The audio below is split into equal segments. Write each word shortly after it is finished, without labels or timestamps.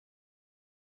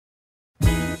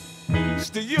It's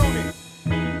the unit.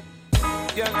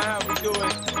 Y'all know how we do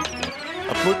it.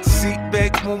 I put the seat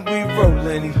back when we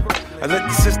rollin'. I let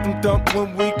the system dump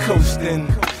when we coastin'.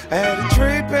 I had a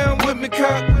trade pound with me,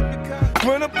 cop.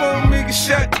 Run up on me, get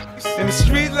shot. In the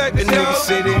street like the niggas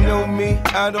say they know me,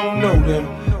 I don't know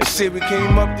them. They say we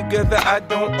came up together, I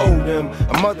don't owe them.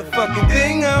 A motherfucking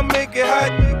thing, I'll make it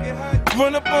hot.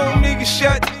 Run up on me, get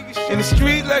shot. In the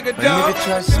street like a dog. A nigga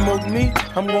try to smoke me,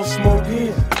 I'm gon' smoke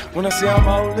him. When I say I'm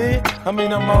all in, I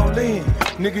mean I'm all in.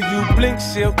 Nigga, you blink,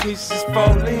 shell cases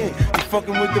fall in. You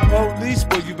fucking with the police,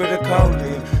 boy, you better call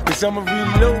in. Cause I'ma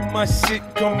reload my shit,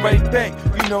 come right back.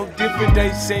 You know, different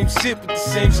days, same shit with the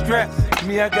same strap.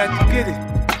 Me, I got to get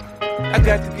it. I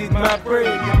got to get my bread.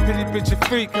 That pretty bitch a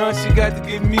freak, huh? She got to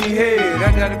give me head.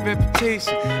 I got a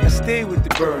reputation, I stay with the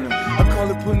burner. I call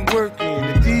it putting work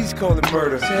in, the D's call it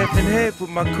murder. It's half and half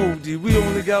with my code D. We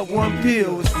only got one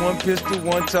pill. It's one pistol,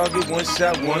 one target, one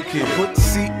shot, one kill. Put the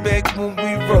seat back when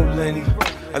we rollin'.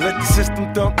 I let the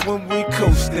system dump when we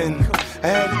coastin'. I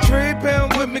had a trade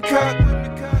pound with me,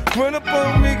 cop. Run up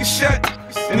on me, get shot.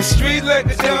 In the street like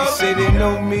a dog. They say they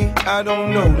know me, I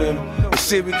don't know them. They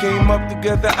say we came up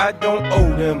together, I don't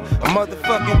owe them. A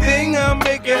motherfucking thing, I'll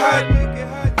make it hot.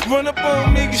 Run up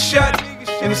on me, get shot.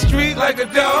 In the street like a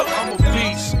dog. I'm a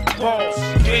beast, boss,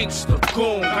 gangster,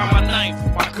 goon. Got my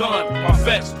knife, my gun, my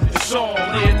vest. It's on,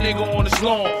 lay a nigga on his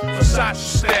lawn, Versace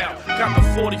style. Got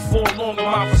the 44 long in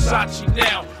my Versace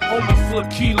now. Homie flip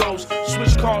kilos,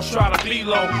 switch cars, try to be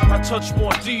low. I touch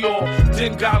more Dior,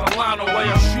 then got a line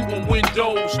away. I'm shooting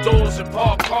windows, doors, and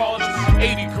park cars.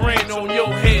 80 grand on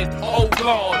your head, oh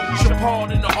God.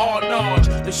 Chapard in the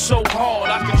R-Nage, it's so hard.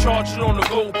 I can charge it on the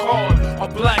gold card,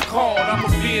 a black card. I'ma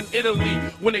be in Italy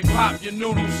when they pop your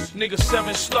noodles. Nigga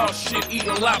 7-star shit,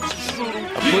 eating lobster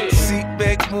strudel. I put the seat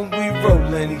back when we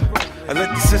rollin'. I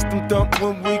let the system dump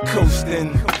when we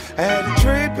coastin'. I had a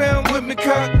trade pound with me,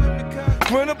 cop.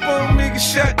 Run up on me, get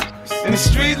shot. In the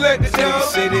street like the dog. They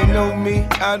say they know me,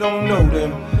 I don't know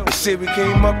them. They say we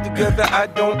came up together, I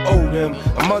don't owe them.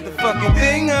 A motherfucking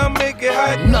thing, I'll make it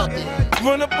hot. Nothing.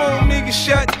 Run up on me, get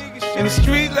shot. In the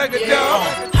street like a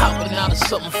dog. Hopping out of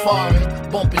something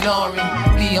foreign, bumping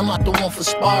R&B. I'm not the one for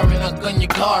sparring. I gun your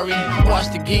car in.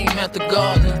 Watch the game at the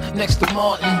garden next to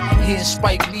Martin. Hearing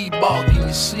Spike Lee barking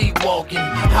and sleepwalking.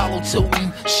 Hollow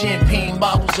tilting, champagne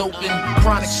bottles open,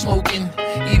 chronic smoking.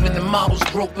 Even the models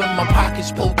groping, my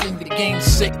pockets poking. The game's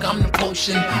sick, I'm the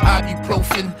potion.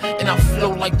 Ibuprofen, and I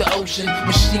flow like the ocean.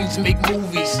 Machines make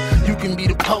movies, you can be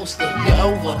the poster. You're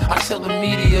over, I tell the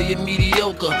media you're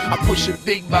mediocre. I push a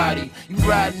big body, you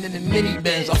riding in the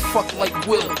minivans. I fuck like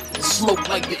Will, and smoke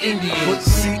like the Indians. Put the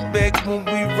seat back when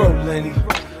we rollin'.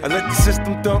 I let the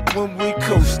system dump when we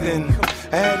coastin'.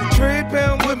 I had a trade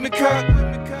pound with me, cop.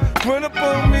 Run up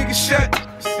on me, get shot.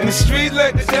 In the street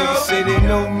like the dog. They say they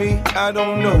know me, I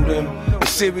don't know them. They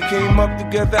say we came up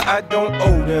together, I don't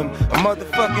owe them. A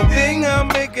motherfucking thing, I'll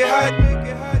make it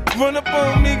hot. Run up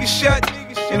on me, get shot.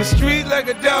 In the street like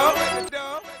a dog.